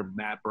Booster,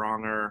 Matt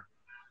Bronger,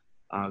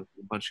 a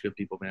bunch of good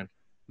people, man.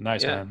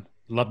 Nice, man.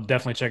 Love to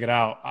definitely check it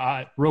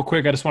out. Real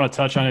quick, I just want to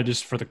touch on it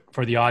just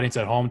for the audience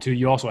at home too.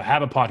 You also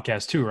have a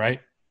podcast too, right?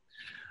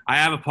 I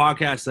have a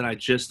podcast that I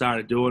just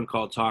started doing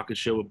called Talking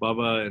Shit with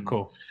Bubba, and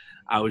cool.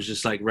 I was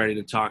just ready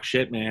to talk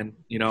shit, man.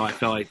 I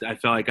felt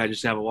like I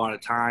just have a lot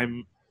of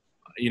time,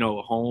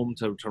 home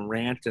to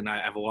rant, and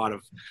I have a lot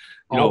of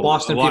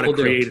Boston people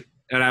do.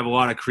 And I have a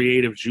lot of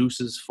creative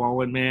juices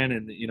flowing, man,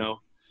 and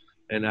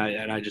and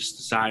I just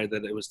decided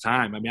that it was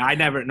time. I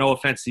mean, no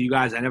offense to you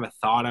guys, I never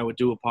thought I would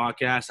do a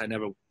podcast. I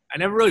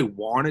never really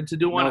wanted to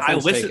do one.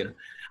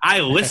 I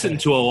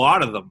listened to a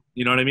lot of them.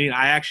 You know what I mean?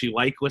 I actually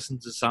like listening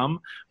to some,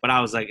 but I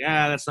was like,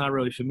 that's not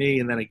really for me.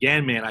 And then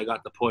again, man, I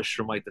got the push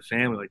from the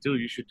family, dude,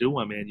 you should do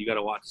one, man. You got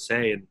a lot to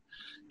say, and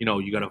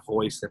you got a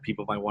voice that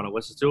people might want to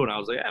listen to. And I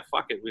was like,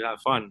 fuck it, we have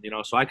fun.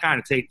 So I kind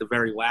of take the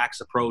very lax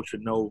approach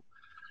with no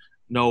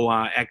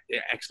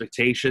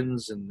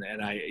expectations, and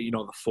I,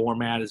 the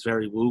format is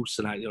very loose,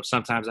 and I,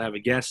 sometimes I have a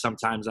guest,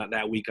 sometimes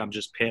that week I'm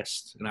just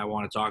pissed and I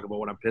want to talk about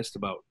what I'm pissed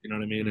about, you know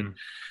what I mean? Mm.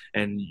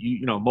 And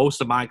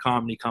most of my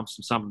comedy comes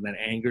from something that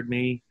angered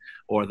me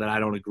or that I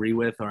don't agree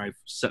with, or I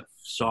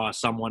saw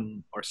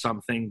someone or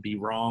something be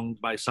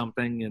wronged by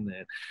something, and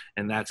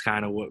that's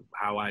kind of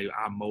how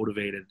I'm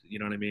motivated, you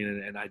know what I mean?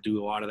 And I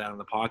do a lot of that on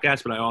the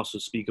podcast, but I also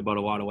speak about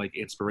a lot of like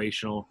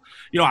inspirational,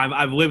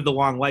 I've lived a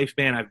long life,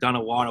 man. I've done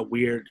a lot of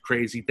weird,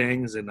 crazy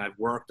things, and I've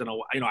worked in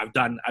I've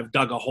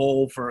dug a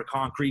hole for a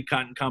concrete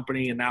cutting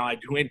company, and now I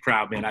do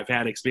InCrowd, man. I've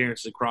had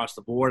experiences across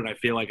the board, and I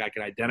feel like I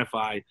can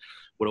identify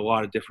with a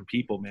lot of different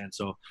people, man.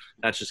 So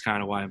that's just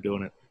kind of why I'm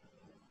doing it.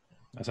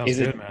 That sounds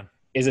good, man.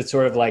 Is it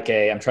sort of like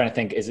I'm trying to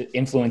think, is it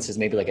influences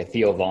maybe like a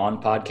Theo Vaughn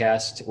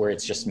podcast where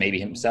it's just maybe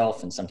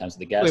himself and sometimes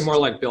the guest? Probably more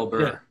like Bill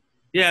Burr.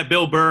 Yeah,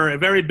 Bill Burr,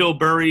 very Bill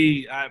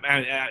Burry.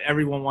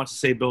 Everyone wants to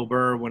say Bill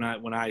Burr when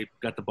I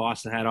got the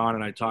Boston hat on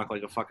and I talk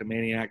like a fucking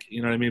maniac,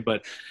 you know what I mean?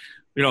 But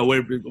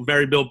we're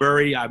very Bill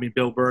Burry. I mean,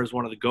 Bill Burr is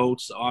one of the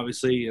GOATs,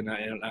 obviously, and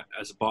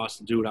as a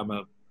Boston dude, I'm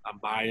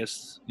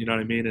biased, you know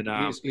what I mean?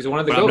 And he's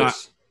one of the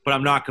GOATs.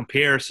 I'm not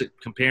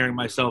comparing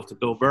myself to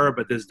Bill Burr,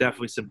 but there's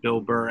definitely some Bill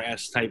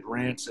Burr-esque type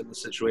rants in the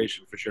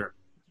situation for sure.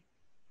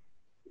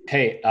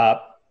 Hey,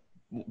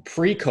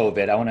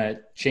 pre-COVID, I want to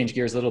change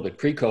gears a little bit.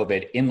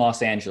 Pre-COVID in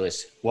Los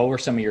Angeles, what were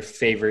some of your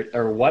favorite,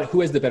 or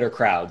who has the better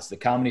crowds? The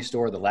Comedy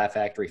Store, the Laugh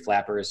Factory,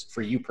 Flappers,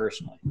 for you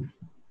personally?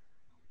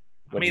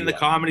 The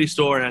Comedy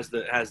Store has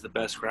the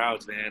best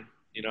crowds, man.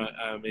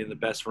 The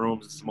best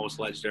rooms. It's the most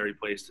legendary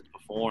place to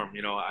perform.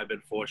 I've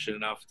been fortunate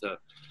enough to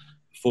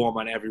perform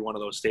on every one of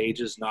those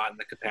stages, not in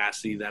the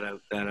capacity that a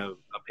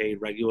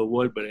paid regular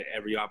would, but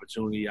every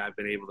opportunity I've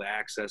been able to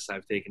access,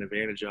 I've taken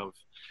advantage of,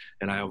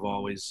 and I have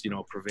always,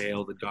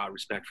 prevailed and got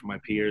respect from my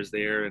peers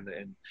there.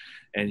 And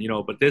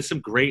but there's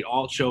some great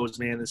alt shows,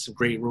 man. There's some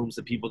great rooms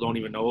that people don't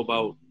even know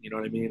about, you know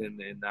what I mean?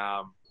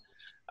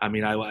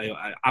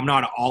 I'm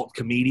not an alt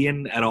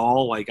comedian at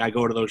all. Like, I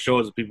go to those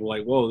shows and people are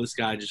like, whoa, this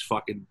guy just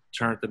fucking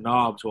turned the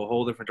knob to a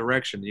whole different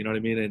direction. You know what I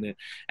mean?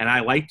 And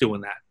I like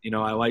doing that.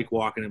 I like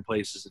walking in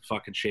places and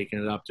fucking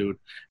shaking it up, dude.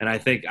 And I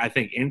think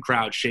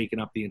InCrowd shaking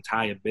up the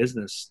entire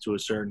business to a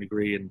certain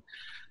degree. And,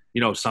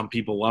 some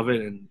people love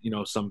it, and,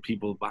 some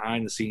people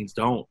behind the scenes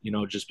don't,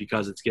 just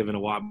because it's given a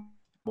lot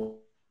more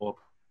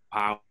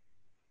power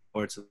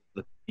to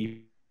the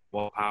people.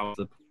 Power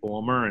to the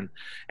performer,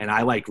 and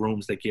I like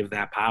rooms that give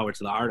that power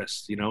to the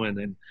artist, and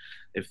then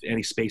if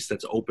any space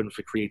that's open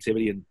for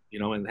creativity and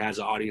and has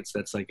an audience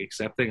that's like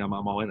accepting, I'm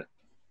all in it.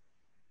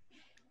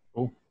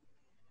 Cool.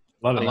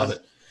 Love it. I love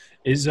it.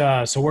 Is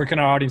so where can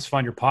our audience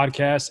find your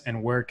podcast,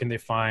 and where can they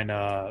find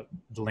the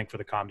link for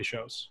the comedy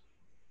shows?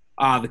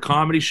 The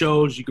comedy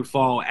shows, you can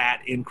follow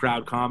at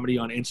InCrowd Comedy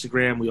on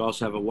Instagram. We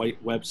also have a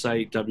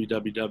website,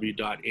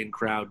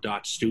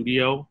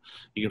 www.incrowd.studio.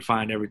 You can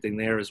find everything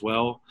there as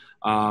well.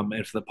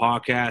 And for the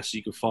podcast,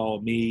 you can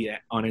follow me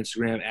on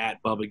Instagram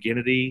at Bubba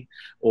Ginnetty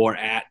or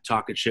at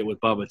Talking Shit with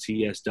Bubba,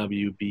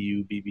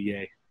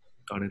 TSWBUBBA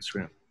on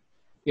Instagram.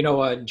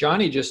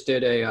 Johnny just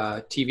did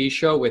a TV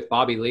show with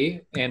Bobby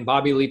Lee, and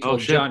Bobby Lee told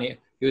Johnny,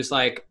 he was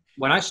like,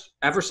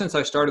 ever since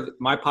I started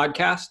my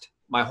podcast,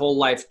 my whole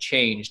life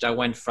changed. I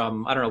went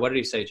from, I don't know, what did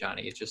he say,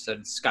 Johnny? He just said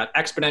it's got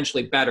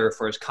exponentially better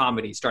for his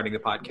comedy starting the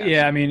podcast.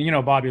 Yeah,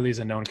 Bobby Lee's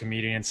a known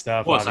comedian and stuff.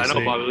 Of course, I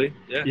know Bobby Lee.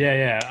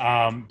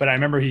 Yeah. But I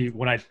remember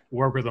when I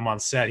worked with him on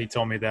set, he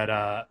told me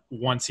that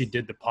once he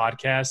did the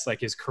podcast, like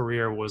his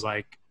career was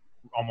like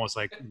almost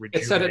like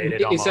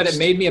rejuvenated. He said it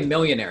made me a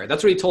millionaire.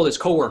 That's what he told his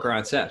coworker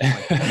on set.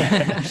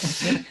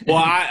 Well,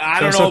 I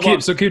don't know.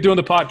 So keep doing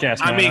the podcast,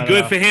 man.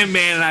 Good for him,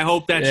 man, and I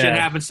hope that shit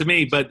happens to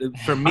me. But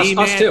for me,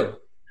 us too.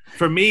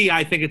 For me,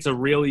 I think it's a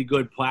really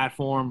good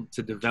platform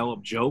to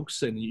develop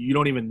jokes, and you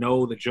don't even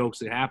know the jokes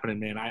that happen. And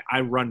man, I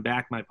run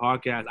back my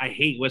podcast. I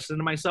hate listening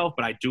to myself,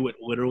 but I do it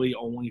literally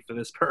only for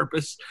this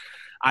purpose.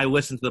 I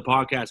listen to the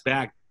podcast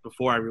back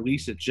before I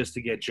release it just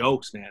to get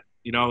jokes, man.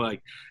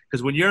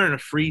 Because when you're in a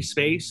free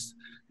space,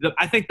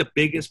 I think the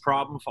biggest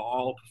problem for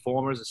all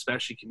performers,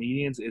 especially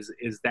comedians,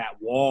 is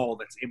that wall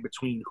that's in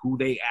between who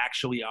they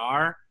actually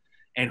are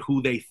and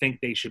who they think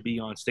they should be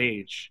on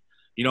stage.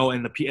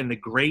 And the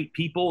great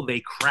people, they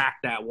crack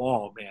that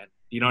wall, man.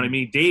 You know what I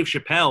mean? Dave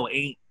Chappelle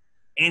ain't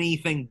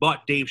anything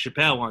but Dave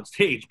Chappelle on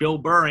stage. Bill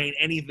Burr ain't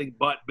anything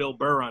but Bill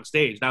Burr on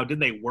stage. Now,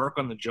 did they work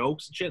on the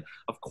jokes and shit?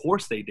 Of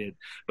course they did.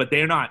 But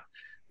they're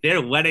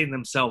letting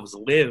themselves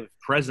live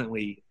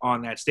presently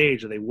on that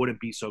stage, or they wouldn't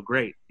be so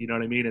great. You know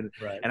what I mean?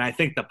 And I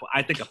think a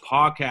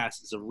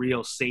podcast is a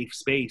real safe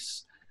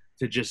space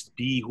to just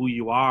be who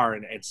you are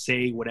and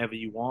say whatever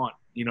you want.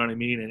 You know what I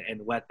mean? And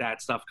let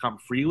that stuff come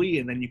freely.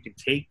 And then you can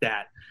take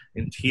that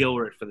and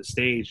tailor it for the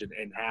stage and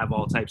have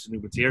all types of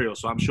new material.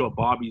 So I'm sure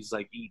Bobby's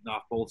like eating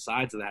off both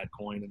sides of that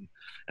coin.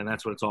 And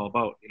that's what it's all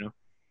about,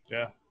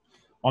 Yeah.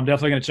 Well, I'm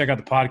definitely going to check out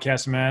the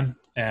podcast, man.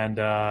 And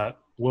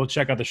we'll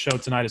check out the show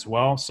tonight as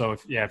well. So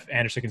if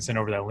Anderson can send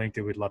over that link,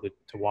 we'd love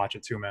to watch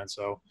it too, man.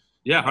 So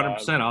Yeah,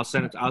 100%. I'll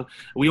send it.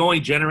 We only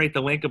generate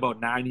the link about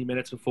 90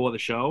 minutes before the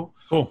show.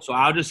 Cool. So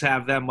I'll just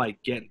have them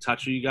like get in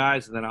touch with you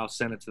guys, and then I'll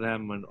send it to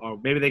them, or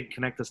maybe they can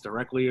connect us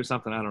directly or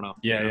something. I don't know.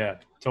 Yeah, yeah,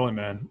 totally,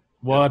 man.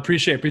 Well, I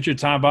appreciate your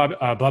time, Bob.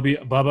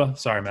 Bubba.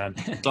 Sorry, man.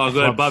 It's all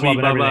good,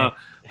 Bubba.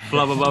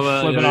 Flipping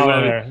all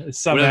over there. It's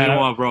something, Whatever you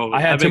want, bro.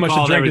 I had too much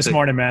to drink this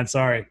morning, man.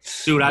 Sorry.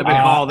 Dude, I've been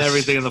called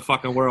everything in the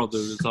fucking world,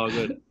 dude. It's all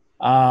good.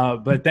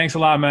 But thanks a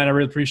lot, man. I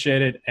really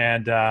appreciate it.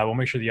 And we'll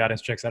make sure the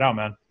audience checks that out,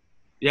 man.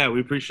 Yeah,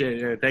 we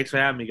appreciate it. Thanks for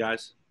having me,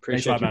 guys.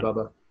 Appreciate you, man.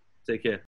 Bubba. Take care.